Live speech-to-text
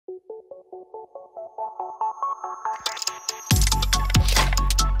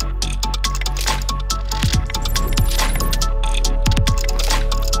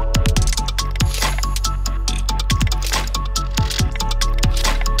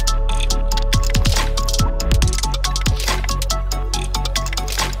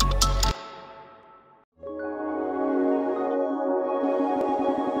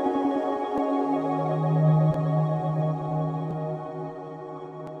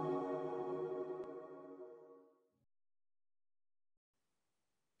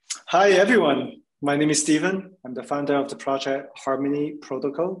Hi, everyone. My name is Stephen. I'm the founder of the project Harmony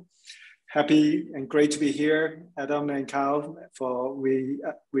Protocol. Happy and great to be here, Adam and Kyle, for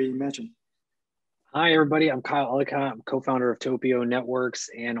REIMAGINE. Hi, everybody. I'm Kyle Ellicott. I'm co-founder of Topio Networks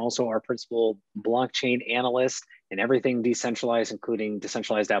and also our principal blockchain analyst and everything decentralized, including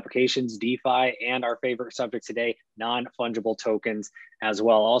decentralized applications, DeFi, and our favorite subject today, non-fungible tokens as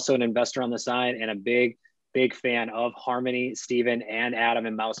well. Also an investor on the side and a big fan of Harmony, Stephen, and Adam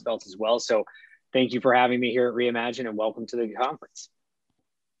and MouseBelt as well. So thank you for having me here at REIMAGINE and welcome to the conference.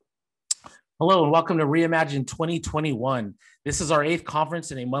 Hello and welcome to REIMAGINE 2021. This is our 8th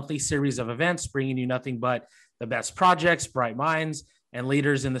conference in a monthly series of events, bringing you nothing but the best projects, bright minds, and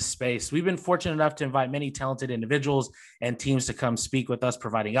leaders in the space. We've been fortunate enough to invite many talented individuals and teams to come speak with us,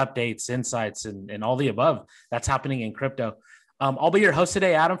 providing updates, insights, and all the above that's happening in crypto. I'll be your host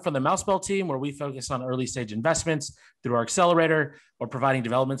today, Adam, from the MouseBelt team, where we focus on early stage investments through our accelerator or providing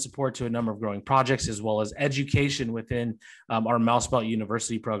development support to a number of growing projects, as well as education within our MouseBelt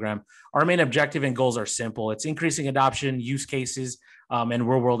University program. Our main objective and goals are simple. It's increasing adoption, use cases, and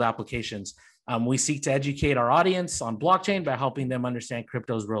real-world applications. We seek to educate our audience on blockchain by helping them understand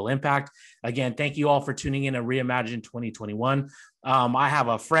crypto's real impact. Again, thank you all for tuning in to REIMAGINE 2021. I have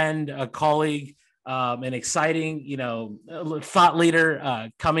a friend, a colleague, an exciting, thought leader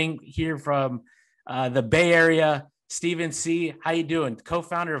coming here from the Bay Area, Stephen Tse. How you doing?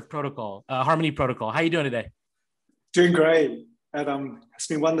 Co-founder of Harmony Protocol. How you doing today? Doing great, Adam. It's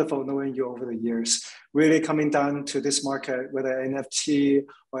been wonderful knowing you over the years. Really coming down to this market, whether NFT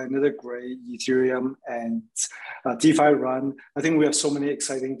or another great Ethereum and DeFi run. I think we have so many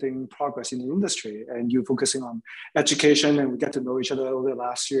exciting things progress in the industry, and you focusing on education, and we get to know each other over the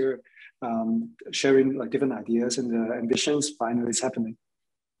last year. Sharing like different ideas and ambitions. Finally, it's happening.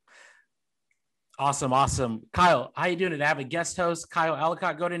 Awesome. Kyle, how you doing today? I have a guest host, Kyle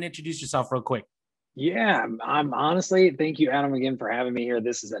Ellicott. Go ahead and introduce yourself real quick. Yeah, I'm honestly, thank you, Adam, again for having me here.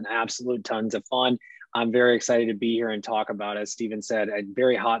 This is an absolute tons of fun. I'm very excited to be here and talk about, as Stephen said, a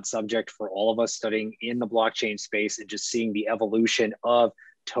very hot subject for all of us studying in the blockchain space and just seeing the evolution of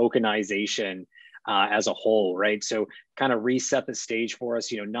tokenization as a whole, right? So kind of reset the stage for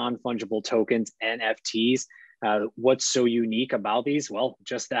us, non-fungible tokens, NFTs. What's so unique about these? Well,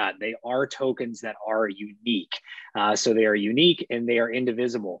 just that. They are tokens that are unique. So they are unique and they are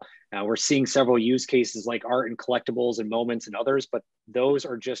indivisible. We're seeing several use cases like art and collectibles and moments and others, but those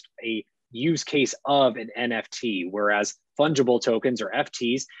are just a use case of an NFT, whereas fungible tokens or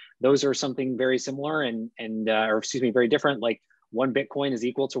FTs, those are something very similar very different, like 1 Bitcoin is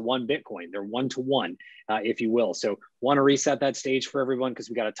equal to 1 Bitcoin. They're 1 to 1, if you will. So want to reset that stage for everyone because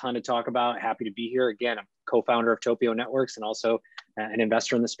we got a ton to talk about. Happy to be here. Again, I'm co-founder of Topio Networks and also an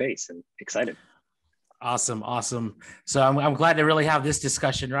investor in the space and excited. Awesome. So I'm glad to really have this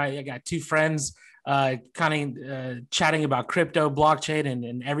discussion, right? I got two friends chatting about crypto, blockchain,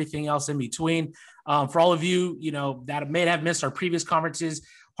 and everything else in between. For all of you, that may have missed our previous conferences,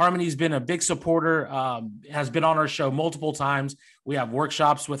 Harmony's been a big supporter, has been on our show multiple times. We have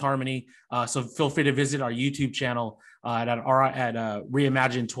workshops with Harmony, so feel free to visit our YouTube channel at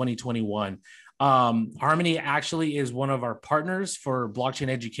REIMAGINE 2021. Harmony actually is one of our partners for Blockchain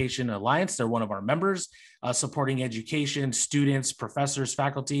Education Alliance. They're one of our members, supporting education, students, professors,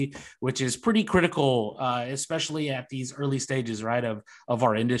 faculty, which is pretty critical, especially at these early stages, right, of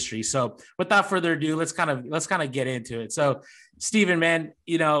our industry. So without further ado, let's kind of get into it. So Stephen, man,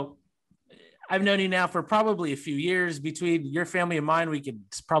 I've known you now for probably a few years. Between your family and mine, we could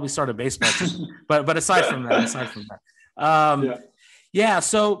probably start a baseball team. but aside from that, yeah.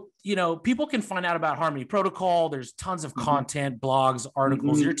 So, people can find out about Harmony Protocol. There's tons of content, blogs,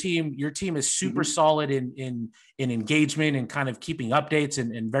 articles. Your team is super solid in engagement and kind of keeping updates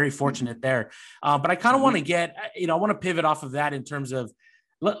and very fortunate there. But I kind of want to I want to pivot off of that in terms of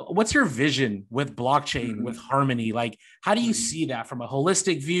what's your vision with blockchain, with Harmony? Like, how do you see that from a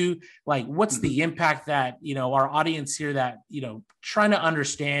holistic view? Like, what's the impact that, our audience here that, trying to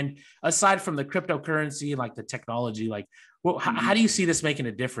understand aside from the cryptocurrency, like the technology, like, well, how do you see this making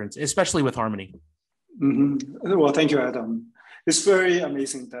a difference, especially with Harmony? Well, thank you, Adam. It's very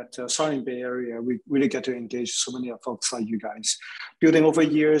amazing that starting in Bay Area, we really get to engage so many folks like you guys. Building over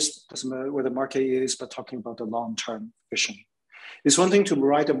years, doesn't matter where the market is, but talking about the long-term vision. It's one thing to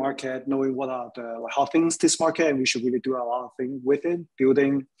ride the market, knowing what are how things this market, and we should really do a lot of things with it,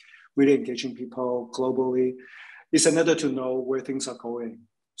 building, really engaging people globally. It's another to know where things are going,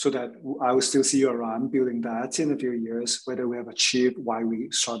 so that I will still see you around building that in a few years, whether we have achieved why we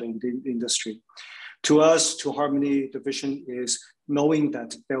started in the industry. To us, to Harmony, the vision is knowing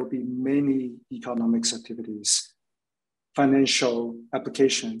that there will be many economics activities, financial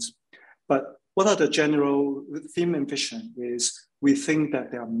applications, but what are the general theme and vision is we think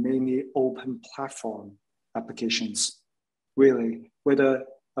that there are many open platform applications, really, whether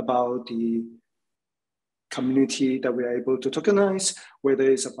about the community that we are able to tokenize, whether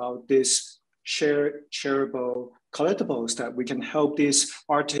it's about this shareable collectibles that we can help these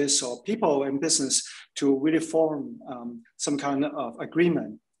artists or people and business to really form some kind of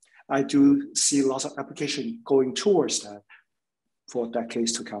agreement. I do see lots of application going towards that for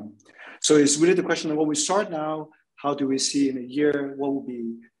decades to come. So it's really the question of when we start now, how do we see in a year, what will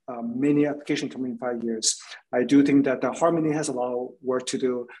be many applications coming in 5 years? I do think that the Harmony has a lot of work to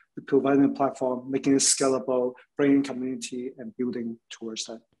do, providing a platform, making it scalable, bringing community and building towards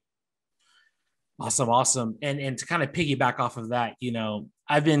that. Awesome. And to kind of piggyback off of that, you know,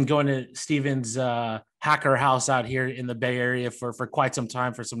 I've been going to Stephen's hacker house out here in the Bay Area for quite some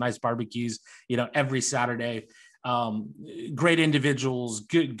time for some nice barbecues, you know, every Saturday. Great individuals,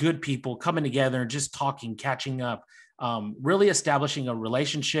 good people coming together and just talking, catching up, really establishing a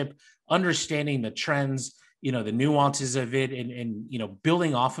relationship, understanding the trends, you know, the nuances of it, and you know,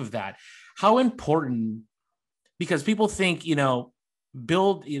 building off of that. How important, because people think, you know,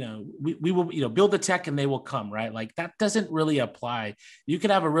 build, you know, we will, you know, build the tech and they will come, right? Like that doesn't really apply. You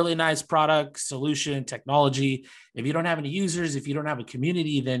can have a really nice product, solution, technology. If you don't have any users, if you don't have a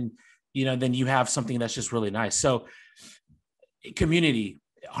community, then, you know, then you have something that's just really nice. So community,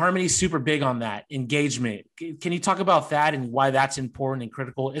 Harmony's super big on that engagement. Can you talk about that and why that's important and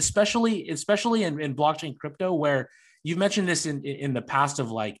critical, especially in blockchain crypto, where you've mentioned this in the past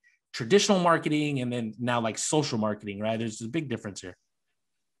of like traditional marketing and then now like social marketing, right? There's a big difference here.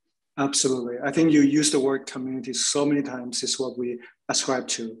 Absolutely. I think you use the word community so many times is what we ascribe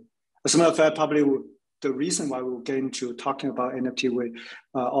to. As a matter of fact, probably the reason why we'll get into talking about NFT with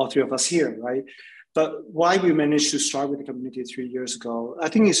all three of us here, right? But why we managed to start with the community 3 years ago, I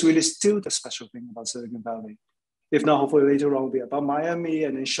think it's really still the special thing about Silicon Valley. If not, hopefully later on will be about Miami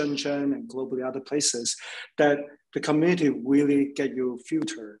and then Shenzhen and globally other places, that the community really get you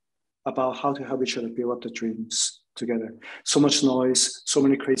filtered about how to help each other build up the dreams together. So much noise, so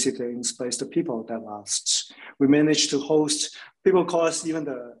many crazy things, but it's the people that lasts. We managed to host, people call us even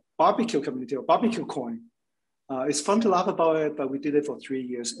the barbecue community or barbecue coin. It's fun to laugh about it, but we did it for 3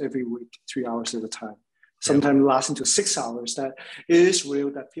 years, every week, 3 hours at a time. Sometimes lasting to 6 hours. That it is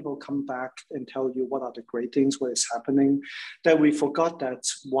real that people come back and tell you what are the great things, what is happening. That we forgot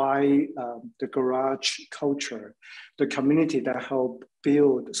that's why the garage culture, the community that helped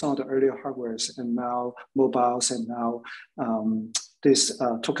build some of the earlier hardwares and now mobiles and now this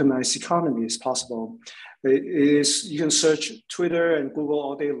tokenized economy is possible. It is, you can search Twitter and Google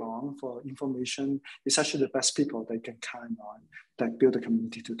all day long for information. It's actually the best people that you can count on that build a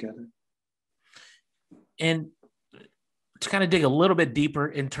community together. And to kind of dig a little bit deeper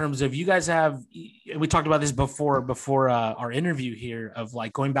in terms of you guys have, we talked about this before our interview here of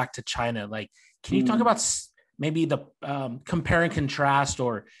like going back to China. Like, can you talk about maybe the compare and contrast,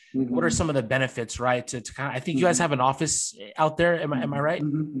 or what are some of the benefits, right? To kind of, I think you guys have an office out there. Am I right?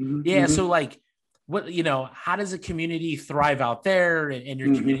 Yeah. So like, what, you know, how does a community thrive out there and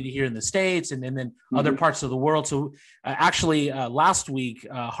your community here in the States and then other parts of the world? So actually last week,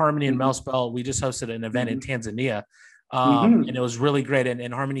 Harmony and MouseBelt, we just hosted an event in Tanzania and it was really great.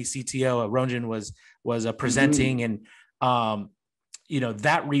 And Harmony CTO Ronjan was presenting and, you know,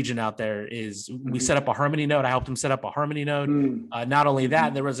 that region out there is, we set up a Harmony node. I helped him set up a Harmony node. Not only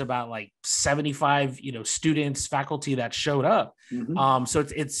that, there was about like 75, you know, students, faculty that showed up. So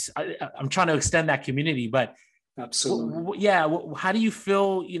I'm trying to extend that community, but absolutely. Yeah. How do you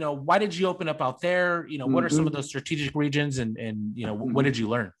feel, you know, why did you open up out there? You know, what are some of those strategic regions and you know, what did you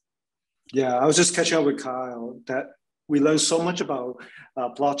learn? Yeah, I was just catching up with Kyle that we learned so much about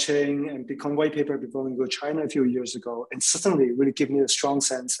blockchain and Bitcoin white paper before we go to China a few years ago. And suddenly it really gave me a strong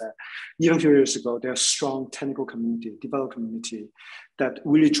sense that even a few years ago, there's a strong technical community, developer community that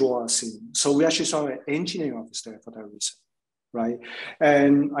really draw us in. So we actually saw an engineering office there for that reason, right?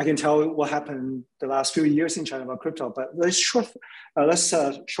 And I can tell what happened the last few years in China about crypto, but let's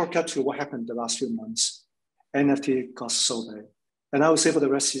shortcut to what happened the last few months. NFT got so big. And I would say for the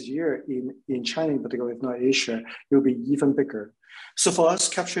rest of the year in China in particular, if not Asia, it will be even bigger. So for us,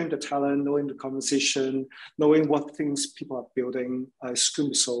 capturing the talent, knowing the conversation, knowing what things people are building is going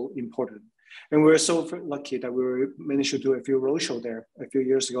to be so important. And we're so lucky that we managed to do a few roadshows there a few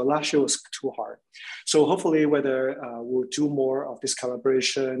years ago. Last year was too hard. So hopefully whether we'll do more of this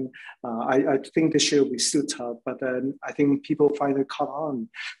collaboration, I think this year will be still tough, but then I think people finally caught on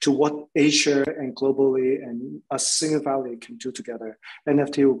to what Asia and globally and a Silicon Valley can do together.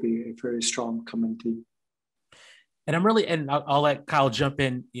 NFT will be a very strong community. And I'll let Kyle jump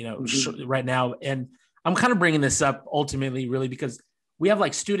in, right now. And I'm kind of bringing this up ultimately really because we have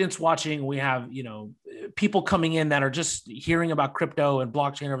like students watching, we have, people coming in that are just hearing about crypto and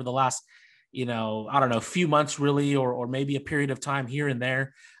blockchain over the last, few months really, or maybe a period of time here and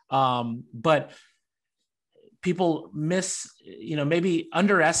there. But people maybe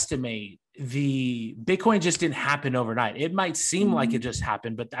underestimate the Bitcoin just didn't happen overnight. It might seem like it just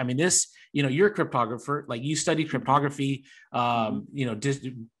happened, but I mean, you're a cryptographer, like you study cryptography,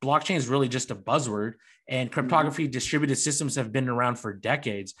 blockchain is really just a buzzword, and cryptography distributed systems have been around for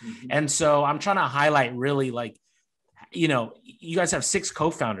decades. And so I'm trying to highlight really like, you guys have 6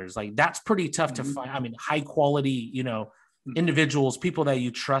 co-founders, like that's pretty tough to find. I mean, high quality, individuals, people that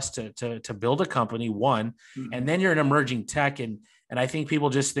you trust to build a company, one, and then you're an emerging tech. And I think people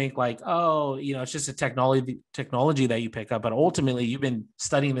just think like, oh, it's just a technology that you pick up. But ultimately, you've been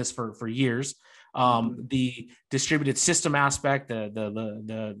studying this for years. The distributed system aspect,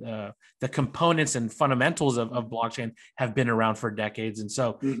 the components and fundamentals of blockchain have been around for decades. And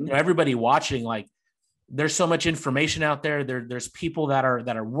so everybody watching, like, there's so much information out there. There's people that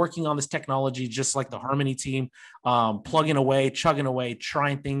are working on this technology, just like the Harmony team, plugging away, chugging away,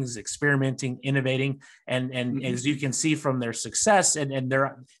 trying things, experimenting, innovating. And as you can see from their success, and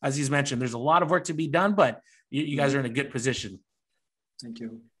there, as he's mentioned, there's a lot of work to be done, but you guys are in a good position. Thank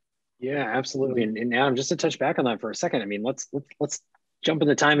you. Yeah, absolutely. And Adam, just to touch back on that for a second, I mean, let's jump in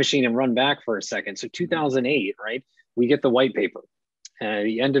the time machine and run back for a second. So 2008, right? We get the white paper. At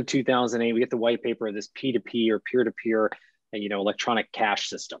the end of 2008, we get the white paper of this P2P or peer-to-peer, electronic cash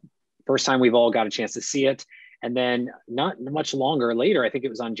system. First time we've all got a chance to see it. And then not much longer later, I think it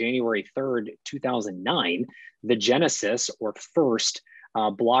was on January 3rd, 2009, the genesis or first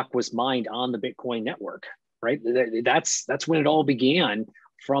block was mined on the Bitcoin network, right? That's when it all began,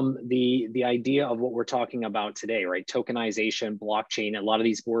 from the idea of what we're talking about today, right? Tokenization, blockchain, a lot of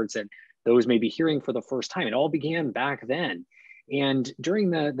these words that those may be hearing for the first time. It all began back then. And during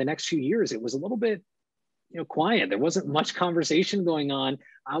the next few years, it was a little bit, quiet. There wasn't much conversation going on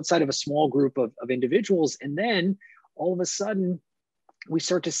outside of a small group of individuals. And then all of a sudden, we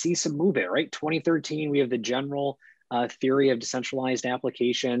start to see some movement, right? 2013, we have the general theory of decentralized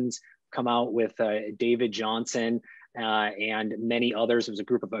applications come out with David Johnson and many others. It was a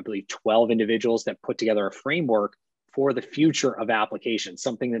group of, I believe, 12 individuals that put together a framework for the future of applications,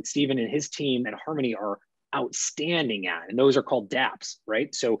 something that Stephen and his team at Harmony are outstanding at, and those are called dApps,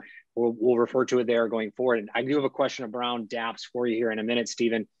 right? So we'll refer to it there going forward. And I do have a question around dApps for you here in a minute,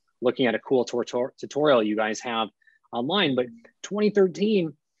 Stephen, looking at a cool tutorial you guys have online. But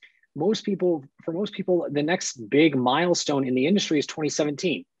 2013, most people, the next big milestone in the industry is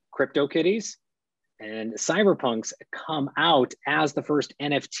 2017. CryptoKitties and Cyberpunks come out as the first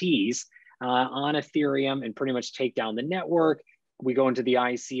NFTs on Ethereum and pretty much take down the network. We go into the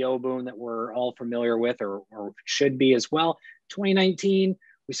ICO boom that we're all familiar with, or should be as well. 2019,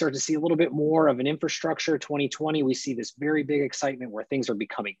 we start to see a little bit more of an infrastructure. 2020, we see this very big excitement where things are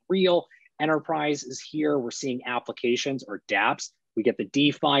becoming real. Enterprise is here. We're seeing applications or dApps. We get the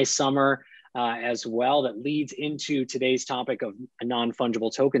DeFi summer as well that leads into today's topic of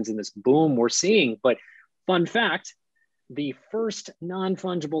non-fungible tokens and this boom we're seeing. But fun fact, the first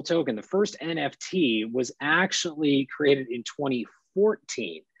non-fungible token, the first NFT, was actually created in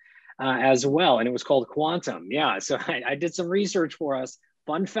 2014 as well, and it was called Quantum. Yeah, so I did some research for us.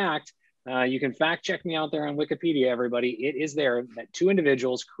 Fun fact, you can fact check me out there on Wikipedia, everybody. It is there that 2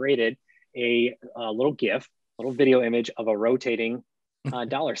 individuals created a little GIF, little video image of a rotating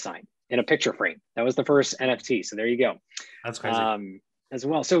dollar sign in a picture frame. That was the first NFT. So there you go. That's crazy. As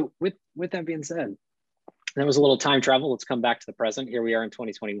well. So with that being said, that was a little time travel. Let's come back to the present. Here we are in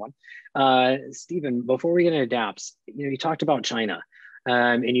 2021. Stephen, before we get into dApps, you talked about China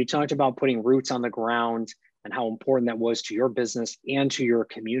and you talked about putting roots on the ground and how important that was to your business and to your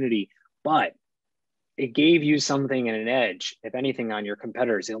community. But it gave you something and an edge, if anything, on your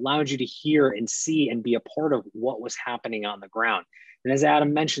competitors. It allowed you to hear and see and be a part of what was happening on the ground. And as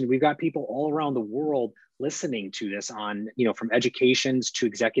Adam mentioned, we've got people all around the world listening to this on, from educations to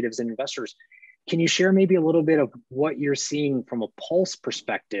executives and investors. can you share maybe a little bit of what you're seeing from a pulse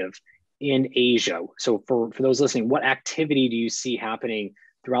perspective in Asia? So for those listening, what activity do you see happening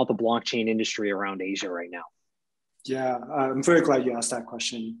throughout the blockchain industry around Asia right now? Yeah, I'm very glad you asked that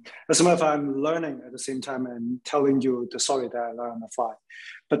question. As a matter of fact, I'm learning at the same time and telling you the story that I learned on the fly.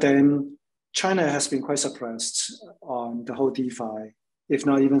 But then China has been quite suppressed on the whole DeFi, if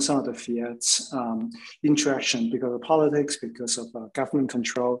not even some of the fiat interaction because of politics, because of government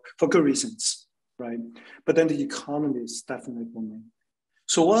control, for good reasons, right? But then the economy is definitely booming.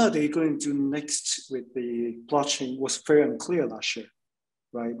 So what are they going to do next with the blockchain was very unclear last year.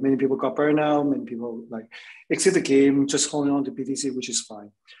 Right, many people got burned out. Many people exit the game, just holding on to BTC, which is fine.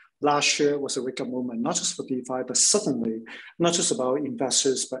 Last year was a wake-up moment, not just for DeFi, but suddenly, not just about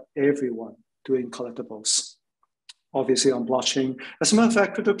investors, but everyone doing collectibles, obviously on blockchain. As a matter of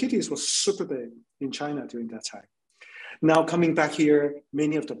fact, CryptoKitties was super big in China during that time. Now coming back here,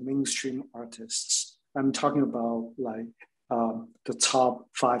 many of the mainstream artists, I'm talking about the top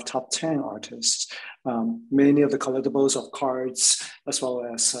 5, top 10 artists. Many of the collectibles of cards, as well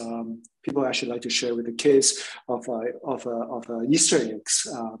as people actually like to share with the kids of Easter eggs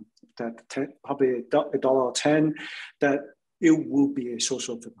that probably $1 or 10, that it will be a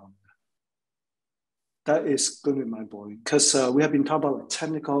social phenomenon. That is going to be mind-blowing because we have been talking about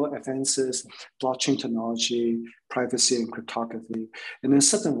technical advances, blockchain technology, privacy, and cryptography. And then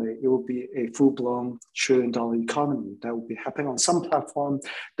suddenly it will be a full-blown trillion-dollar economy that will be happening on some platform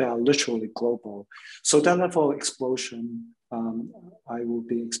that are literally global. So that level of explosion, I will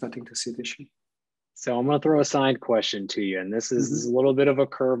be expecting to see this year. So I'm going to throw a side question to you. And this is a little bit of a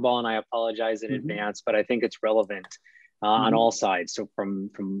curveball, and I apologize in advance, but I think it's relevant on all sides. So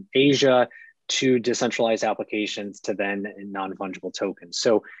from Asia to decentralized applications to then non-fungible tokens.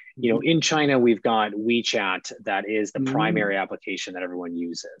 So, in China, we've got WeChat that is the primary application that everyone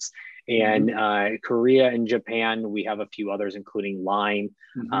uses. And Korea and Japan, we have a few others, including Line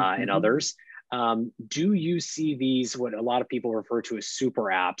and others. Do you see these, what a lot of people refer to as super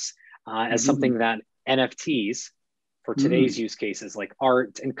apps, as something that NFTs, for today's use cases, like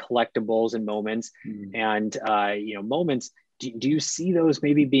art and collectibles and moments and, moments, do you see those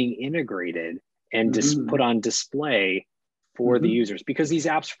maybe being integrated and just put on display for the users? Because these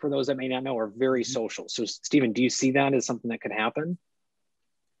apps, for those that may not know, are very social. So Stephen, do you see that as something that could happen?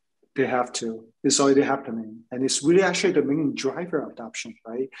 They have to. It's already happening. And it's really actually the main driver of adoption,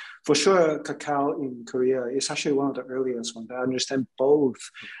 right? For sure, Kakao in Korea is actually one of the earliest ones that understand both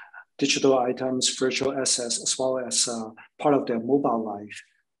digital items, virtual assets, as well as part of their mobile life.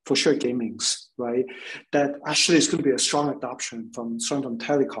 For sure, gamings, right? That actually is going to be a strong adoption from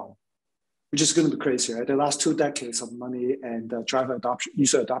telecom, which is going to be crazy, right? The last 2 decades of money and driver adoption,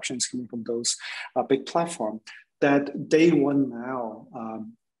 user adoption is coming from those big platforms. That day one now,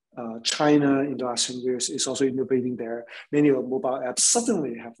 China in the last 10 years is also innovating there. Many of the mobile apps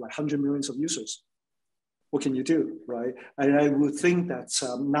suddenly have 100 millions of users. What can you do, right? And I would think that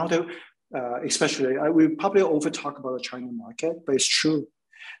now that, especially, we probably over talk about the China market, but it's true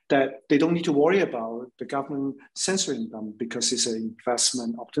that they don't need to worry about the government censoring them because it's an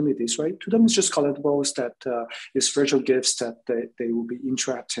investment opportunities, right? To them, it's just collectibles that is virtual gifts that they will be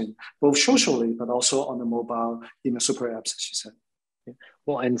interacting both socially, but also on the mobile in the super apps, as you said.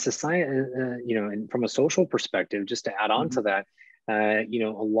 Well, and society, and from a social perspective, just to add on to that, a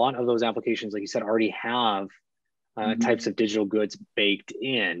lot of those applications, like you said, already have types of digital goods baked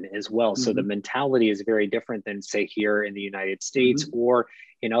in as well. So the mentality is very different than, say, here in the United States or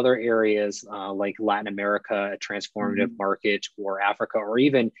in other areas like Latin America, a transformative market, or Africa, or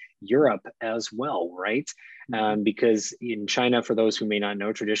even Europe as well, right? Because in China, for those who may not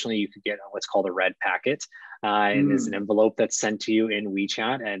know, traditionally you could get what's called a red packet. And there's an envelope that's sent to you in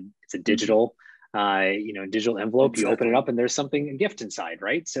WeChat, and it's a digital digital envelope. Exactly. You open it up and there's a gift inside,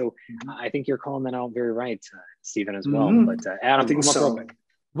 right? So I think you're calling that out very right, Stephen, as well. But Adam, I think so.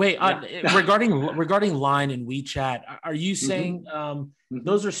 Wait, regarding Line and WeChat, are you saying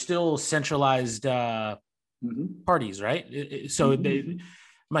those are still centralized parties, right? So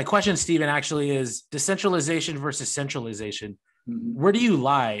my question, Stephen, actually is decentralization versus centralization. Where do you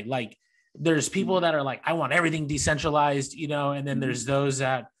lie? Like, there's people that are like, I want everything decentralized, and then there's those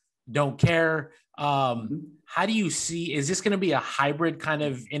that don't care. How do you see, is this going to be a hybrid kind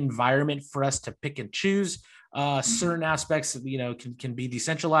of environment for us to pick and choose? Certain aspects, can be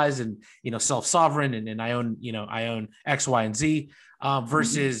decentralized and, self-sovereign and I own X, Y, and Z,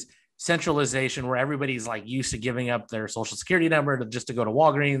 versus centralization where everybody's like used to giving up their social security number just to go to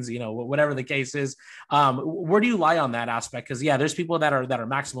Walgreens, whatever the case is. Where do you lie on that aspect? Because there's people that are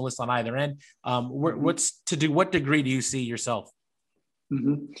maximalist on either end. What degree do you see yourself?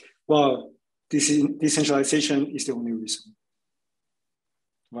 Well, decentralization is the only reason,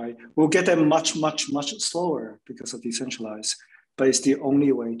 right? We'll get there much, much, much slower because of decentralized, but it's the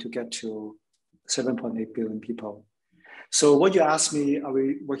only way to get to 7.8 billion people. So what you asked me, are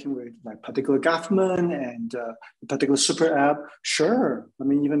we working with like particular government and a particular super app? Sure. I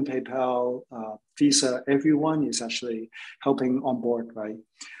mean, even PayPal, Visa, everyone is actually helping on board, right?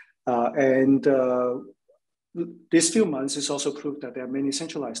 These few months is also proof that there are many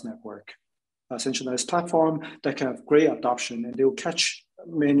centralized network, centralized platform that can have great adoption, and they will catch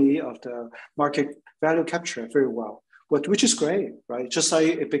many of the market value capture very well. Which is great, right? Just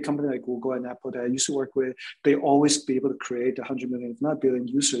like a big company like Google and Apple that I used to work with, they always be able to create 100 million, if not billion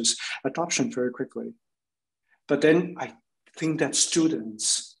users adoption very quickly. But then I think that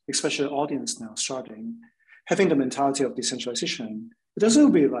students, especially audience now starting, having the mentality of decentralization, it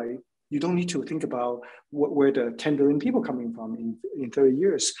doesn't be like, you don't need to think about where the 10 billion people coming from in 30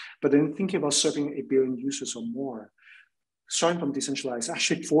 years, but then thinking about serving 8 billion users or more. Starting from decentralized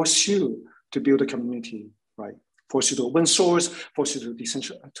actually force you to build a community, right? Force you to open source, force you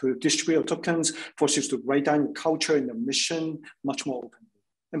to distribute your tokens, force you to write down your culture and your mission much more openly.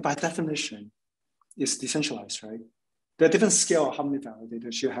 And by definition, it's decentralized, right? There are different scale of how many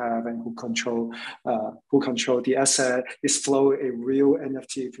validators you have and who control the asset. Is flow a real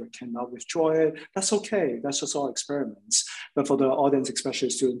NFT if you cannot withdraw it? That's okay. That's just all experiments. But for the audience, especially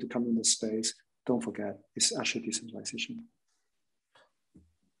students to come in this space, don't forget, it's actually decentralization.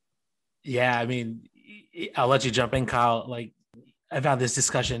 Yeah, I mean, I'll let you jump in, Kyle. Like, I've had this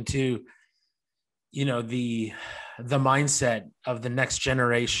discussion too. You know, the mindset of the next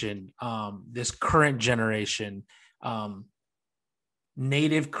generation, this current generation,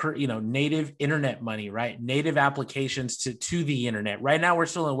 native internet money, right? Native applications to the internet. Right now, we're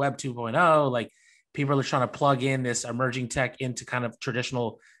still in Web 2.0. Like, people are trying to plug in this emerging tech into kind of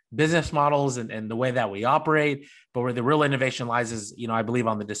traditional business models and the way that we operate. But where the real innovation lies is, I believe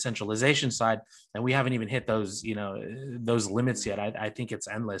on the decentralization side, and we haven't even hit those, those limits yet. I think it's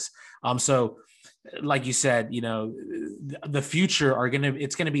endless. So like you said, the future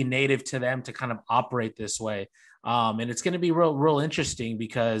it's going to be native to them to kind of operate this way. And it's going to be real interesting,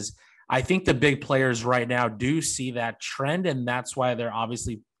 because I think the big players right now do see that trend. And that's why they're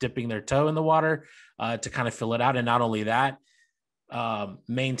obviously dipping their toe in the water to kind of fill it out. And not only that,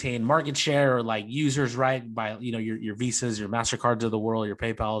 maintain market share or like users, right? By, your Visas, your MasterCards of the world, your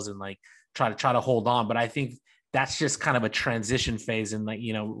PayPals, and like try to hold on. But I think that's just kind of a transition phase. And like,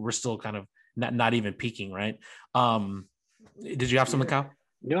 we're still kind of not even peaking, right? Did you have something, Kyle?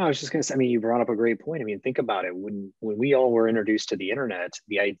 No, I was just going to say, you brought up a great point. Think about it. When we all were introduced to the internet,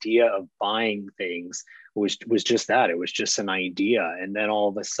 the idea of buying things was just that. It was just an idea. And then all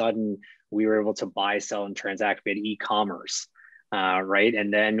of a sudden we were able to buy, sell, and transact via e-commerce. Right.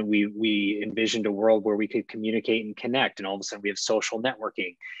 And then we envisioned a world where we could communicate and connect. And all of a sudden we have social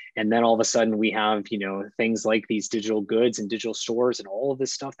networking. And then all of a sudden we have, things like these digital goods and digital stores and all of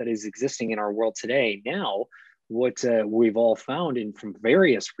this stuff that is existing in our world today. Now, what we've all found, and from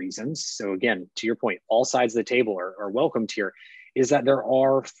various reasons, so again, to your point, all sides of the table are welcomed here, is that there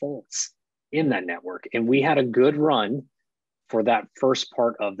are faults in that network. And we had a good run for that first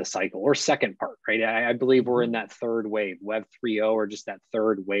part of the cycle, or second part, right? I believe we're in that third wave, Web 3.0, or just that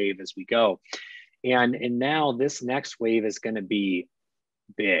third wave as we go. And now this next wave is going to be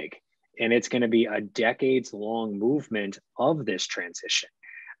big, and it's going to be a decades-long movement of this transition.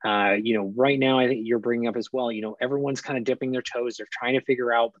 Right now, I think you're bringing up as well, everyone's kind of dipping their toes. They're trying to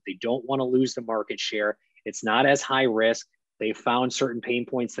figure out, but they don't want to lose the market share. It's not as high risk. They found certain pain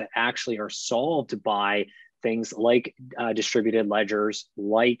points that actually are solved by things like distributed ledgers,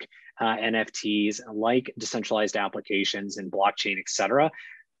 like NFTs, like decentralized applications and blockchain, et cetera.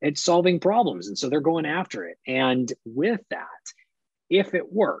 It's solving problems. And so they're going after it. And with that, if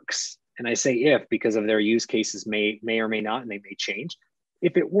it works, and I say if because of their use cases may or may not, and they may change.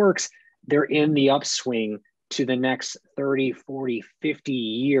 If it works, they're in the upswing to the next 30, 40, 50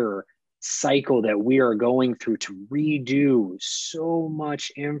 year cycle that we are going through to redo so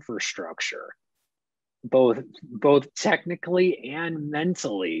much infrastructure, both technically and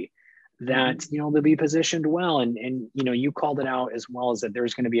mentally, that they'll be positioned well. And you called it out as well, as that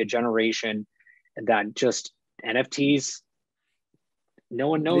there's going to be a generation that just NFTs, no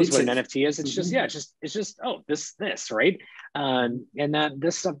one knows what an NFT is. It's just oh, this right, and that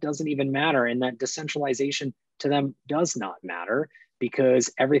this stuff doesn't even matter, and that decentralization to them does not matter, because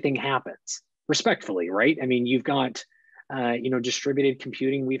everything happens respectfully, right? You've got distributed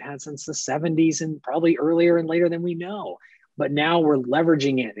computing we've had since the 70s, and probably earlier and later than we know. But now we're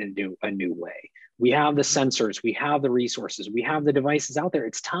leveraging it in a new way. We have the sensors, we have the resources, we have the devices out there.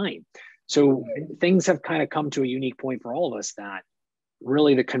 It's time. So things have kind of come to a unique point for all of us that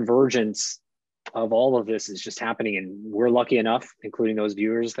really the convergence of all of this is just happening. And we're lucky enough, including those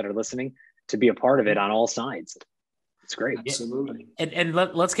viewers that are listening, to be a part of it on all sides. It's great. Absolutely. And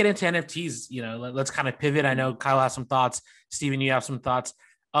let's get into NFTs. You know, let's kind of pivot. I know Kyle has some thoughts. Stephen, you have some thoughts.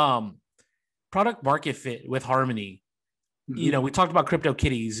 Product market fit with Harmony. You know, we talked about crypto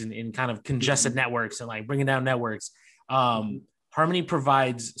kitties and kind of congested networks and like bringing down networks. Harmony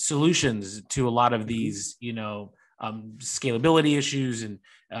provides solutions to a lot of these, you know, scalability issues and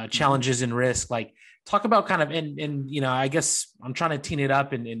challenges and risk. Like, talk about kind of, and you know, I guess I'm trying to team it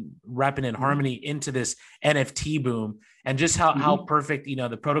up and wrapping in Harmony into this NFT boom, and just how perfect, you know,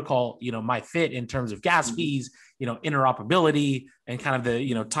 the protocol, you know, might fit in terms of gas fees, you know, interoperability, and kind of the,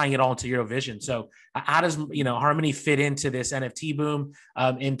 you know, tying it all into your vision. So how does, you know, Harmony fit into this NFT boom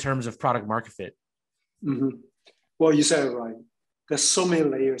in terms of product market fit? Well, you said it right. There's so many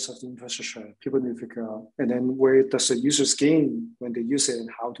layers of the infrastructure people need to figure out. And then where does the users gain when they use it and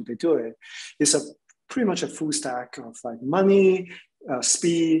how do they do it? It's pretty much a full stack of like money,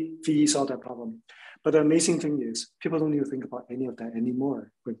 speed, fees, all that problem. But the amazing thing is people don't need to think about any of that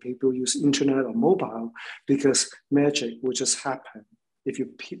anymore when people use internet or mobile, because magic will just happen if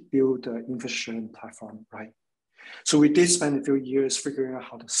you build the infrastructure and platform right. So we did spend a few years figuring out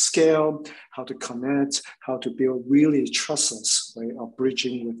how to scale, how to connect, how to build really trustless way of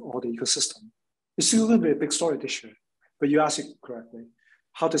bridging with all the ecosystem. It's still going to be a big story this year, but you asked it correctly.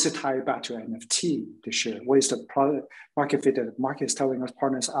 How does it tie back to NFT this year? What is the product market fit that the market is telling us,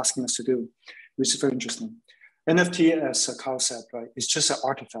 partners asking us to do, which is very interesting. NFT, as Kyle said, right, it's just an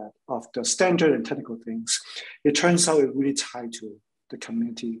artifact of the standard and technical things. It turns out it really tied to the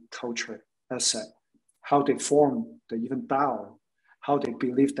community culture asset, how they form the even DAO, how they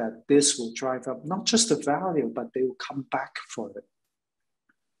believe that this will drive up not just the value, but they will come back for it,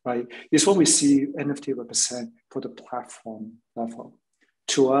 right? It's what we see NFT represent for the platform level.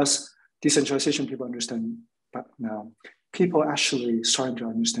 To us, decentralization people understand, but now people actually starting to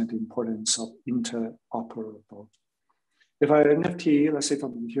understand the importance of interoperable. If I have an NFT, let's say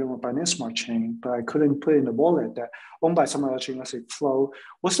from Ethereum or Binance Smart Chain, but I couldn't put it in the wallet that owned by some other chain, let's say Flow,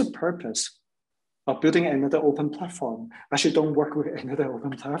 what's the purpose of building another open platform? Actually don't work with another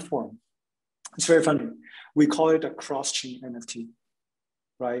open platform. It's very funny. We call it a cross-chain NFT,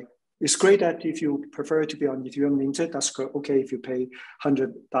 right? It's great that if you prefer to be on Ethereum minted, that's good. Okay, if you pay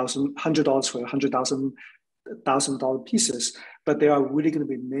 $100 for $100,000 pieces, but there are really going to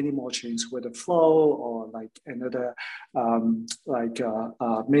be many more chains, whether Flow or like another,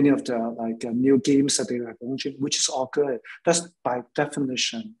 many of the new games that they are launching, which is all good. That's by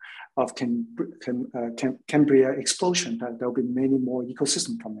definition of Cambrian explosion, that there'll be many more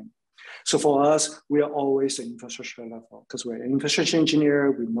ecosystem coming. So for us, we are always the infrastructure level because we're an infrastructure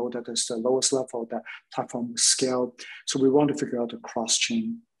engineer. We know that it's the lowest level that platform scale. So we want to figure out the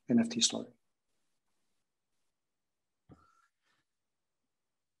cross-chain NFT story.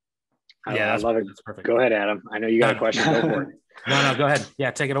 I love it. That's perfect. Go ahead, Adam. I know you got a question. Go for it. No, go ahead.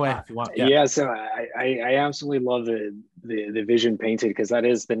 Yeah, take it away if you want. Yeah, so I absolutely love the vision painted, because that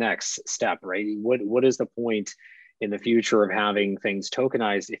is the next step, right? What is the point in the future of having things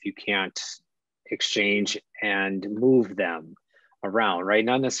tokenized if you can't exchange and move them around, right?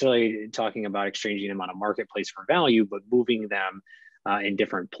 Not necessarily talking about exchanging them on a marketplace for value, but moving them in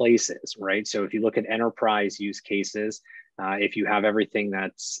different places, right? So if you look at enterprise use cases, if you have everything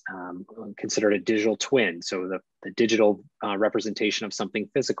that's considered a digital twin, so the digital representation of something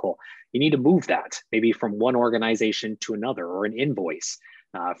physical, you need to move that maybe from one organization to another, or an invoice,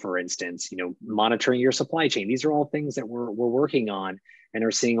 for instance, monitoring your supply chain. These are all things that we're working on and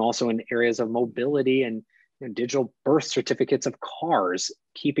are seeing also in areas of mobility and digital birth certificates of cars,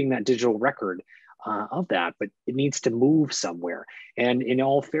 keeping that digital record of that, but it needs to move somewhere. And in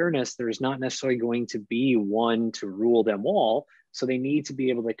all fairness, there's not necessarily going to be one to rule them all. So they need to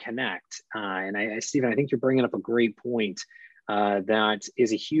be able to connect. And Stephen, I think you're bringing up a great point that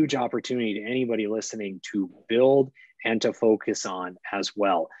is a huge opportunity to anybody listening to build and to focus on as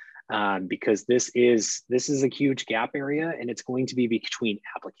well. Because this is a huge gap area, and it's going to be between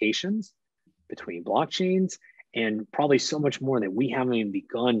applications, between blockchains, and probably so much more that we haven't even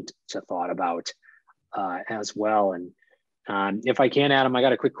begun to thought about as well. And if I can, Adam, I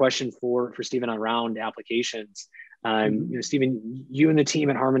got a quick question for Stephen around applications. Stephen, you and the team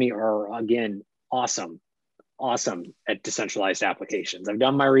at Harmony are, again, awesome at decentralized applications. I've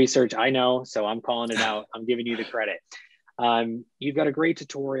done my research, I know, so I'm calling it out. I'm giving you the credit. You've got a great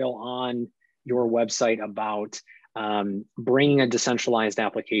tutorial on your website about bringing a decentralized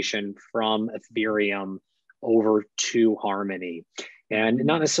application from Ethereum over to Harmony. And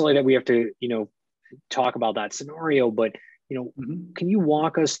not necessarily that we have to, talk about that scenario, but, can you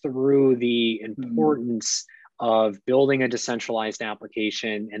walk us through the importance of building a decentralized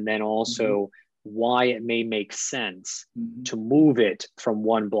application, and then also why it may make sense to move it from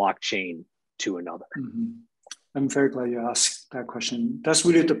one blockchain to another? I'm very glad you asked that question. That's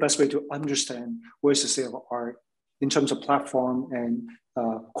really the best way to understand where's the state of art in terms of platform and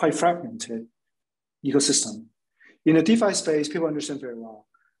quite fragmented ecosystem. In the DeFi space, people understand very well.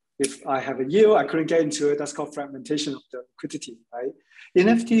 If I have a yield, I couldn't get into it. That's called fragmentation of the liquidity, right? In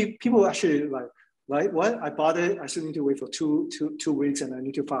NFT, people actually like, what? I bought it. I still need to wait for two weeks, and I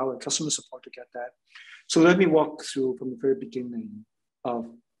need to file a customer support to get that. So let me walk through from the very beginning of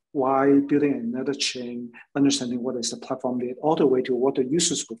why building another chain, understanding what is the platform need, all the way to what the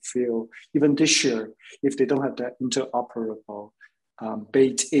users would feel, even this year, if they don't have that interoperable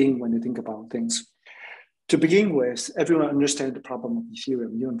baked in when they think about things. To begin with, everyone understands the problem of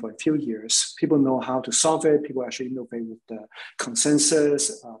Ethereum even for a few years. People know how to solve it. People actually innovate with the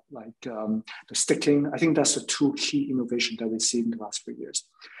consensus, the sticking. I think that's the two key innovations that we've seen in the last few years.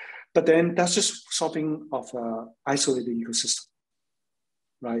 But then that's just solving of an isolated ecosystem,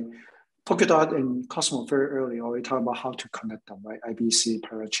 right? Polkadot and Cosmos very early already talked about how to connect them, right? IBC,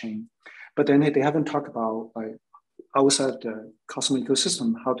 parachain. But then they haven't talked about outside the Cosmos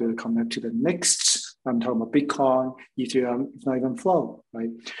ecosystem, how to connect to the next. I'm talking about Bitcoin, Ethereum, if not even Flow,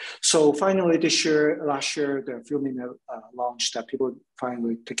 right? So finally last year, the Fulminate launch that people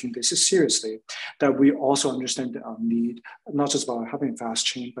finally taking this seriously, that we also understand our need, not just about having a fast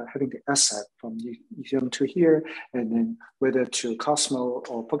chain, but having the asset from Ethereum to here, and then whether to Cosmos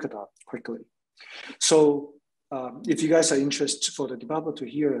or Polkadot quickly. So if you guys are interested for the developer to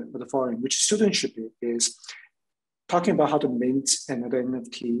hear the following, which students should be, is talking about how to mint another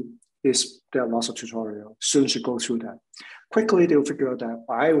NFT. There are lots of tutorials. Students should go through that. Quickly, they'll figure out that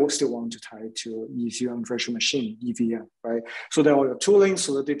I will still want to tie it to Ethereum virtual machine, EVM, right? So there are all your tooling,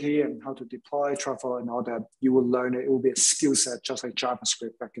 Solidity, and how to deploy, truffle, and all that. You will learn it. It will be a skill set, just like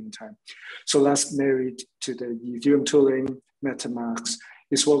JavaScript back in time. So that's married to the Ethereum tooling, MetaMask,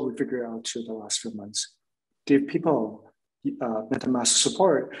 is what we figured out to the last few months. Give people MetaMask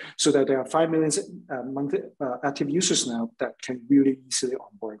support so that there are 5 million monthly active users now that can really easily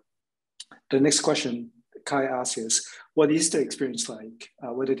onboard. The next question Kai asks is, what is the experience like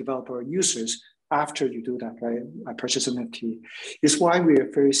with the developer or users after you do that, right? I purchase an NFT. Is why we are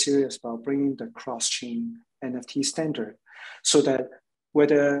very serious about bringing the cross-chain NFT standard so that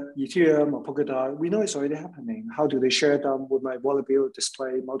whether Ethereum or Polkadot, we know it's already happening. How do they share them? Would my wallet be able to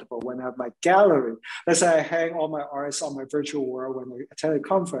display multiple when I have my gallery? Let's say I hang all my artists on my virtual world when I attend a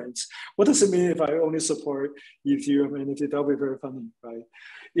conference. What does it mean if I only support Ethereum NFT? That'll be very funny, right?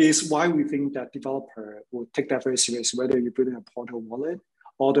 Is why we think that developer will take that very seriously, whether you're building a portal wallet,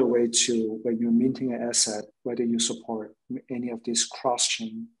 all the way to when you're minting an asset, whether you support any of these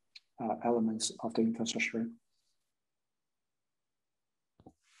cross-chain elements of the infrastructure.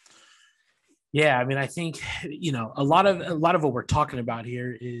 Yeah, I mean, I think, a lot of what we're talking about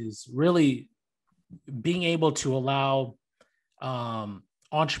here is really being able to allow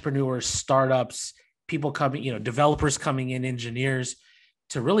entrepreneurs, startups, people coming, developers coming in, engineers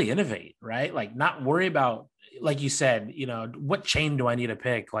to really innovate, right? Like not worry about, like you said, what chain do I need to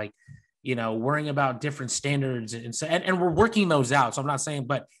pick? Like, worrying about different standards and we're working those out. So I'm not saying,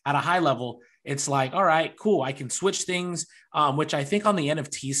 but at a high level, it's like, all right, cool. I can switch things, which I think on the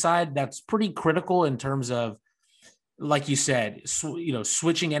NFT side, that's pretty critical in terms of, like you said,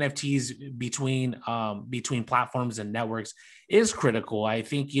 switching NFTs between platforms and networks is critical. I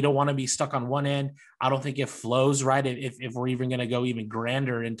think you don't want to be stuck on one end. I don't think it flows right. If we're even going to go even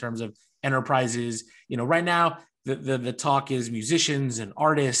grander in terms of enterprises, right now, the talk is musicians and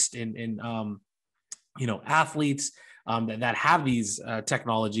artists and athletes that have these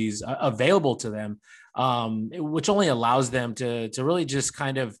technologies available to them, which only allows them to really just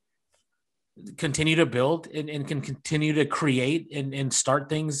kind of continue to build and can continue to create and start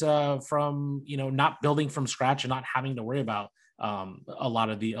things from not building from scratch and not having to worry about a lot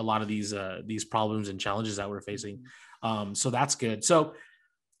of these problems and challenges that we're facing. So that's good. So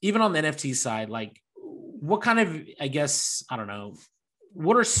even on the NFT side, like what kind of, I guess, I don't know,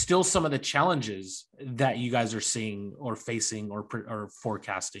 what are still some of the challenges that you guys are seeing or facing or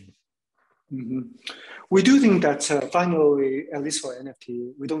forecasting? Mm-hmm. We do think that finally, at least for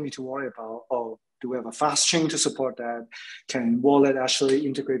NFT, we don't need to worry about, do we have a fast chain to support that? Can wallet actually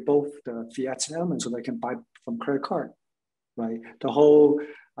integrate both the fiat elements so they can buy from credit card, right? The whole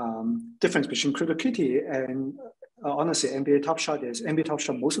difference between CryptoKitty and honestly, NBA Top Shot is NBA Top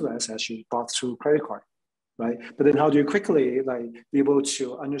Shot, most of the assets actually bought through credit card, right? But then how do you quickly be able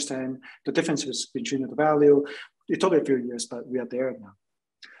to understand the differences between the value? It took a few years, but we are there now.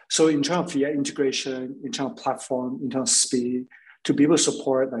 So in terms of integration, in terms of platform, in terms of speed, to be able to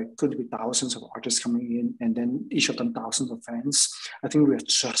support could be thousands of artists coming in, and then each of them thousands of fans, I think we're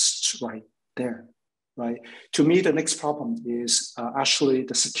just right there, right? To me, the next problem is actually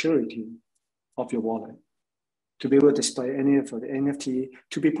the security of your wallet. To be able to display any of the NFT,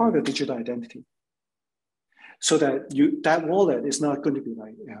 to be part of your digital identity. So that that wallet is not going to be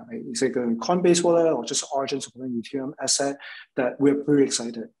is it a Coinbase wallet or just origins of an Ethereum asset. That we're very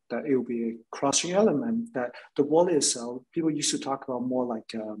excited that it will be a crossing element. That the wallet itself, people used to talk about more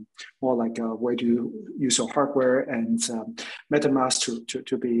like where do you use your hardware and MetaMask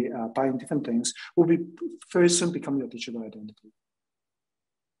to be buying different things, will be very soon become your digital identity.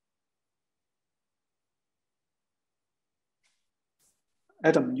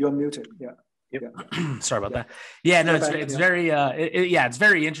 Adam, you're muted. Yeah. Yep. Yeah. Sorry about that. Yeah, no, it's very it's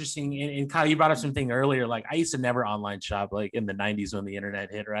very interesting. And Kyle, you brought up something earlier. Like I used to never online shop in the 90s when the internet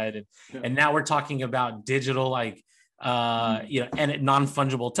hit, right? And now we're talking about digital and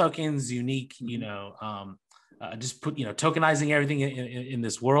non-fungible tokens, unique, just put tokenizing everything in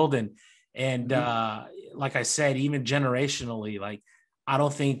this world. And like I said, even generationally, I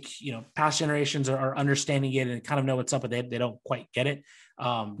don't think past generations are understanding it and kind of know what's up, but they don't quite get it.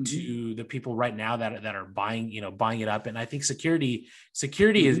 To the people right now that are buying it up. And I think security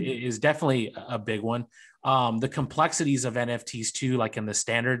is definitely a big one. The complexities of NFTs too, like in the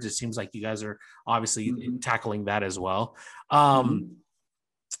standards, it seems like you guys are obviously tackling that as well.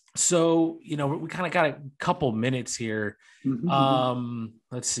 So, we kind of got a couple minutes here.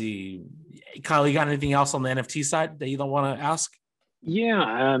 Let's see, Kyle, you got anything else on the NFT side that you don't want to ask?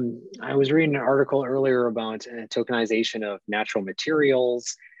 Yeah, I was reading an article earlier about tokenization of natural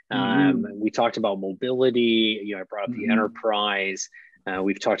materials. We talked about mobility. I brought up the enterprise.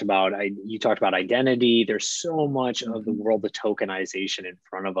 You talked about identity. There's so much of the world of tokenization in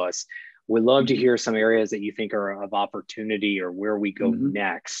front of us. We'd love to hear some areas that you think are of opportunity or where we go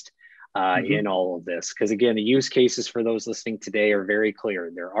next in all of this. Because again, the use cases for those listening today are very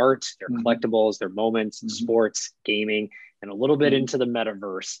clear. They're art, they're collectibles, they're moments, sports, gaming, and a little bit into the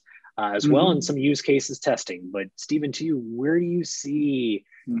metaverse as well, and some use cases testing. But Stephen, to you, where do you see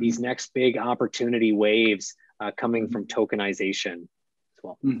these next big opportunity waves coming from tokenization as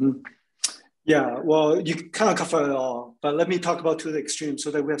well? Yeah, well, you kind of cover it all, but let me talk about to the extreme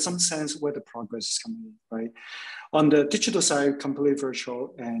so that we have some sense where the progress is coming in, right? On the digital side, completely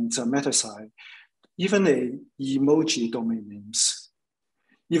virtual, and meta side, even the emoji domain names.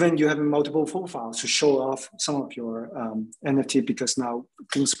 Even you having multiple profiles to show off some of your NFT, because now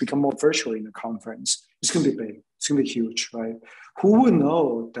things become more virtual in the conference. It's going to be big. It's going to be huge, right? Who would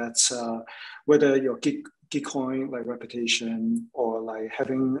know that whether your Gitcoin reputation or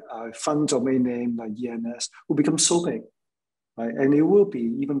having a fun domain name like ENS will become so big, right? And it will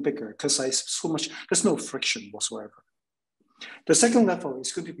be even bigger because there's no friction whatsoever. The second level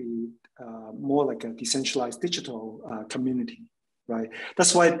is going to be more like a decentralized digital community. Right.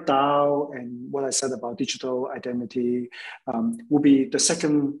 That's why DAO and what I said about digital identity will be the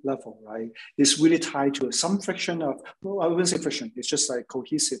second level, right? It's really tied to some friction of, well, I wouldn't say friction, it's just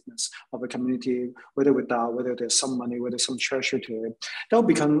cohesiveness of a community, whether with DAO, whether there's some money, whether there's some treasure to it. That'll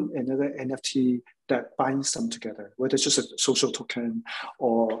become another NFT that binds them together, whether it's just a social token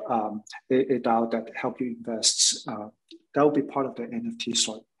or a DAO that help you invest. That will be part of the NFT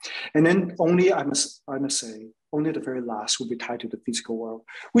story. And then only, I must say, only the very last will be tied to the physical world,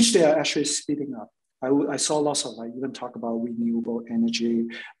 which they are actually speeding up. I saw lots of even talk about renewable energy,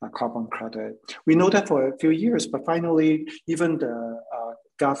 carbon credit. We know that for a few years, but finally, even the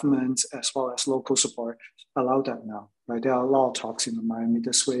government as well as local support allow that now. Right? There are a lot of talks in Miami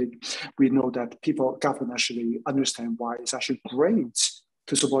this week. We know that government actually understand why it's actually great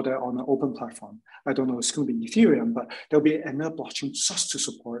to support that on an open platform. I don't know, it's going to be Ethereum, but there'll be another blockchain just to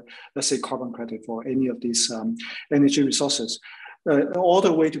support, let's say, carbon credit for any of these energy resources, all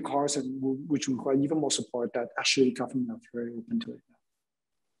the way to cars, and which require even more support that actually government are very open to it.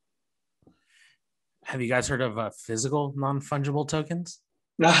 Have you guys heard of physical non-fungible tokens?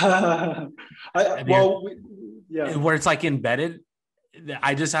 Yeah. Where it's embedded.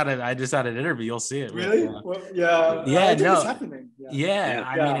 I just had an interview. You'll see it. Really? I think it's happening. Yeah.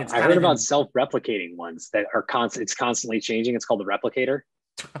 I mean, it's I heard about self-replicating ones that are it's constantly changing. It's called the replicator.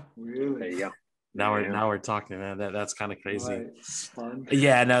 Really? There you go. Now we're talking, man. That's kind of crazy. Right. It's fun.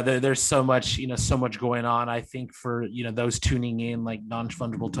 Yeah, no, there's so much, so much going on. I think for those tuning in,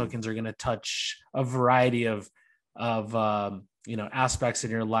 non-fungible tokens are going to touch a variety of aspects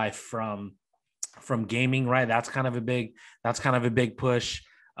in your life, from from gaming, right? That's kind of a big push.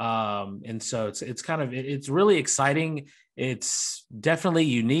 And so it's really exciting. It's definitely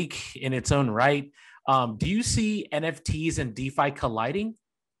unique in its own right. Do you see NFTs and DeFi colliding,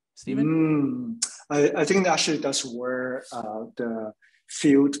 Stephen? I think actually that's where the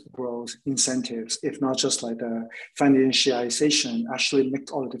field growth incentives, if not just like the financialization, actually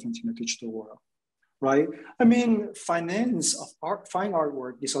make all the difference in the digital world. Right? I mean, finance of art, fine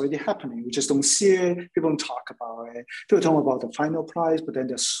artwork is already happening. We just don't see it. People don't talk about it. People talk about the final price, but then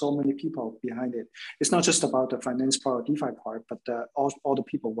there's so many people behind it. It's not just about the finance part or DeFi part, but all the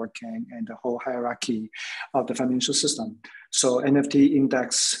people working and the whole hierarchy of the financial system. So NFT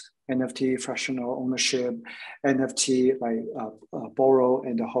index, NFT fractional ownership, NFT borrow,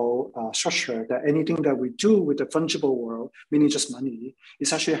 and the whole structure that anything that we do with the fungible world, meaning just money,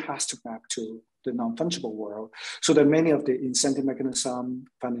 it actually has to map to the non-fungible world. So that many of the incentive mechanism,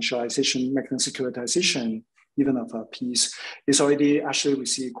 financialization mechanism, securitization, even of a piece, is already actually we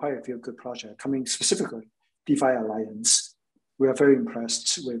see quite a few good projects coming specifically DeFi Alliance. We are very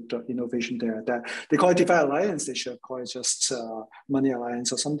impressed with the innovation there. That they call it DeFi Alliance, they should call it just Money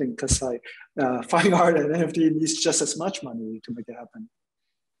Alliance or something, because fine art and NFT needs just as much money to make it happen.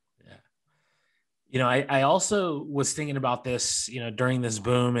 Yeah. I also was thinking about this, during this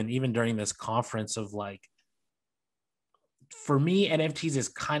boom and even during this conference of like, for me, NFTs is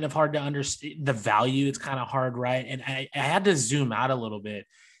kind of hard to understand the value. It's kind of hard, right? And I had to zoom out a little bit.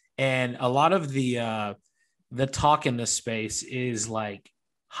 And a lot of the talk in this space is like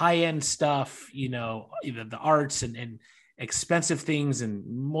high-end stuff, either the arts and expensive things and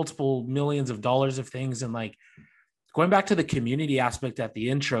multiple millions of dollars of things. And like going back to the community aspect at the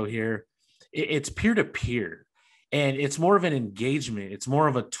intro here, it's peer-to-peer and it's more of an engagement. It's more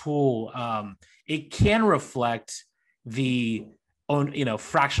of a tool. It can reflect the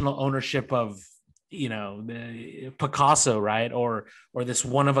fractional ownership of, the Picasso, right? Or this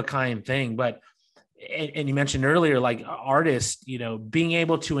one of a kind thing. But and you mentioned earlier, like artists, being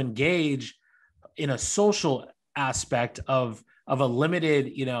able to engage in a social aspect of a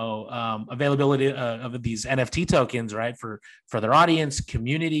limited, availability of these NFT tokens, right? For their audience,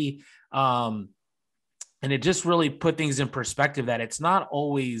 community. And it just really put things in perspective that it's not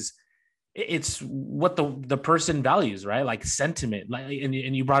always, it's what the person values, right? Like sentiment, like, and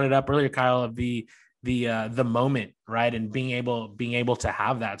you brought it up earlier, Kyle, of the moment, right? And being able to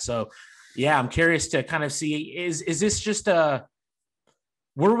have that. So yeah, I'm curious to kind of see, is this just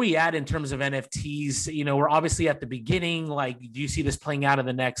where are we at in terms of NFTs? We're obviously at the beginning. Like, do you see this playing out in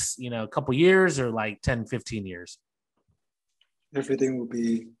the next, couple years or like 10, 15 years? Everything will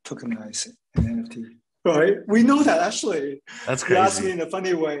be tokenized in NFT. Right? We know that actually. That's crazy. You asked me in a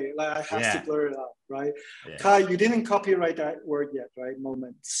funny way. Like I have to blur it out, right? Yeah. Kai, you didn't copyright that word yet, right?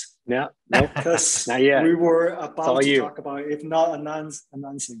 Moments. No, because not yet. We were about to talk about, if not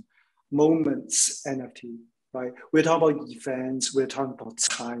announcing, moments NFT, right? We're talking about events, we're talking about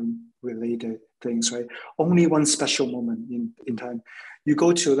time-related things, right? Only one special moment in time. You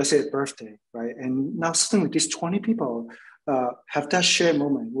go to, let's say, a birthday, right? And now suddenly these 20 people have that shared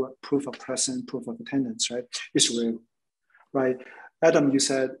moment, proof of presence, proof of attendance, right? It's real, right? Adam, you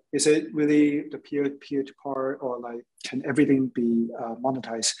said, is it really the peer-to-peer part, or like, can everything be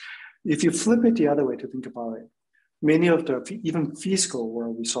monetized? If you flip it the other way to think about it, many of the even physical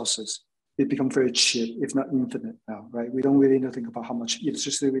world resources, it become very cheap, if not infinite now, right? We don't really need to think about how much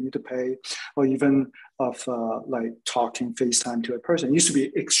electricity we need to pay, or even of like talking FaceTime to a person. It used to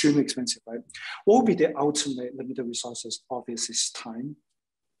be extremely expensive, right? What would be the ultimate limited resources? Obviously, is time,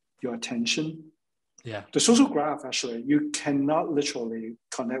 your attention. Yeah. The social graph, actually, you cannot literally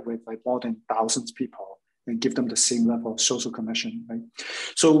connect with like more than thousands of people and give them the same level of social connection, right?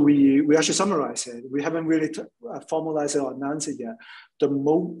 So we actually summarize it. We haven't really formalized it or announced it yet.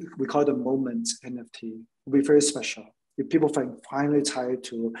 We call it the moments NFT. Will be very special. If people finally tied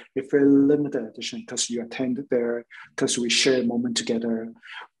to a very limited edition because you attend there, because we share a moment together,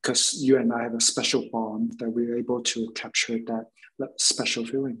 because you and I have a special bond that we're able to capture that special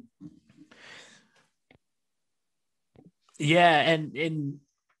feeling. Yeah, and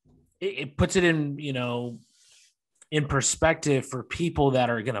it puts it in, in perspective for people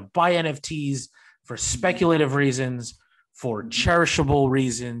that are going to buy NFTs for speculative reasons, for cherishable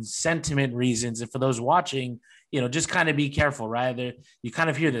reasons, sentiment reasons. And for those watching, just kind of be careful, right? You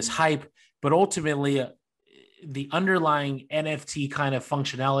kind of hear this hype, but ultimately the underlying NFT kind of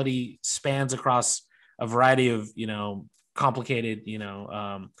functionality spans across a variety of, complicated,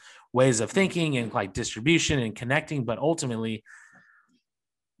 ways of thinking and like distribution and connecting. But ultimately,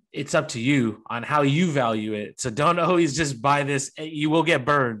 it's up to you on how you value it. So don't always just buy this. You will get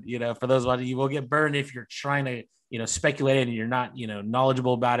burned, for those watching, you will get burned if you're trying to, speculate and you're not,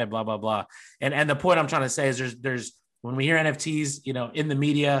 knowledgeable about it, blah, blah, blah. And the point I'm trying to say is there's when we hear NFTs, in the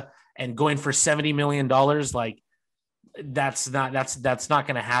media and going for $70 million, like that's not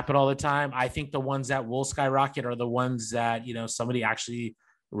going to happen all the time. I think the ones that will skyrocket are the ones that, somebody actually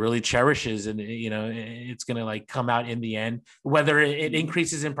really cherishes, and it's going to like come out in the end, whether it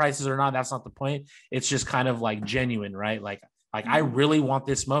increases in prices or not. That's not the point. It's just kind of like genuine, right? Like I really want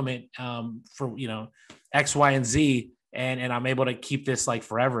this moment for X, Y, and Z, and I'm able to keep this like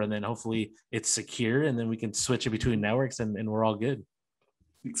forever, and then hopefully it's secure, and then we can switch it between networks, and we're all good.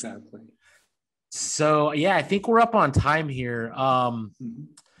 Exactly. So yeah, I think we're up on time here.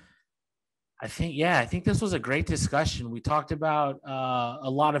 I think this was a great discussion. We talked about a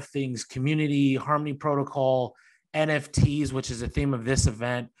lot of things: community, Harmony Protocol, NFTs, which is a theme of this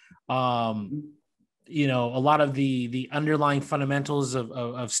event. A lot of the underlying fundamentals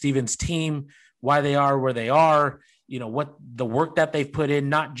of Stephen's team, why they are where they are, what the work that they've put in,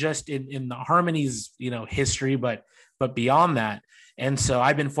 not just in the Harmony's, history, but beyond that. And so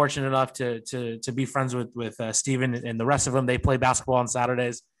I've been fortunate enough to be friends with Stephen and the rest of them. They play basketball on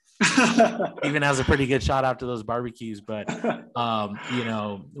Saturdays. Even has a pretty good shot after those barbecues, but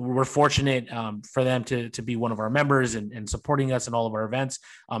we're fortunate for them to be one of our members and supporting us in all of our events.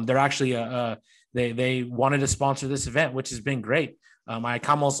 They're actually they wanted to sponsor this event, which has been great. I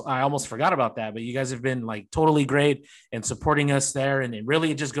almost forgot about that, but you guys have been like totally great and supporting us there. And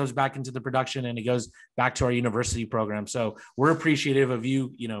it just goes back into the production, and it goes back to our university program. So we're appreciative of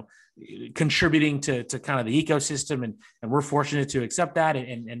you, contributing to kind of the ecosystem, and we're fortunate to accept that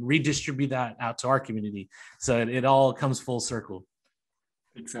and redistribute that out to our community. So it all comes full circle.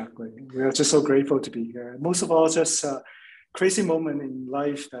 Exactly. We are just so grateful to be here. Most of all, just a crazy moment in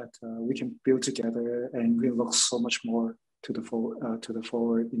life that we can build together, and we look so much more to the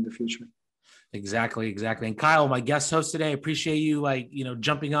forward in the future. Exactly. And Kyle, my guest host today, appreciate you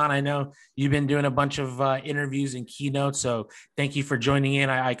jumping on. I know you've been doing a bunch of interviews and keynotes, so thank you for joining in.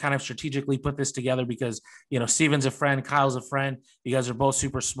 I kind of strategically put this together because Stephen's a friend, Kyle's a friend. You guys are both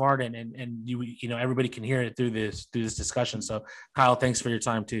super smart, and you everybody can hear it through this discussion. So Kyle, thanks for your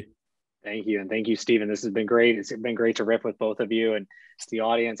time too. Thank you. And thank you, Stephen. This has been great. It's been great to riff with both of you, and to the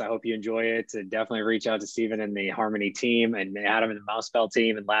audience, I hope you enjoy it. And definitely reach out to Stephen and the Harmony team, and Adam and the MouseBelt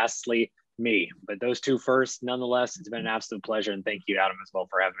team. And lastly, me. But those two first, nonetheless, it's been an absolute pleasure. And thank you, Adam, as well,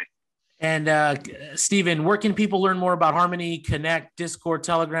 for having me. And Stephen, where can people learn more about Harmony, Connect, Discord,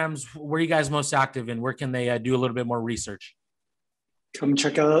 Telegrams? Where are you guys most active, and where can they do a little bit more research? Come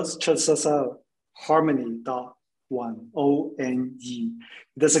check us out. Harmony.one, ONE.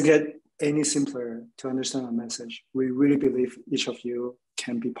 It doesn't get any simpler to understand our message. We really believe each of you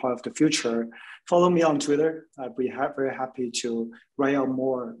can be part of the future. Follow me on Twitter. I'd be very happy to write out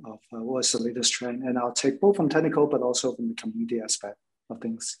more of what's the latest trend. And I'll take both from technical, but also from the community aspect of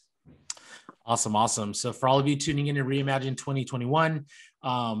things. Awesome. So for all of you tuning in to Reimagine 2021,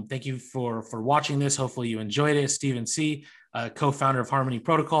 thank you for watching this. Hopefully you enjoyed it. Stephen Tse, co-founder of Harmony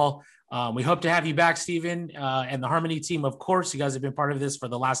Protocol. We hope to have you back, Stephen, and the Harmony team. Of course, you guys have been part of this for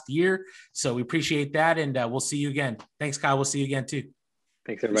the last year, so we appreciate that, and we'll see you again. Thanks, Kyle. We'll see you again too.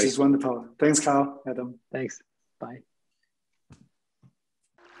 Thanks, everybody. This is wonderful. Thanks, Kyle, Adam. Thanks. Bye.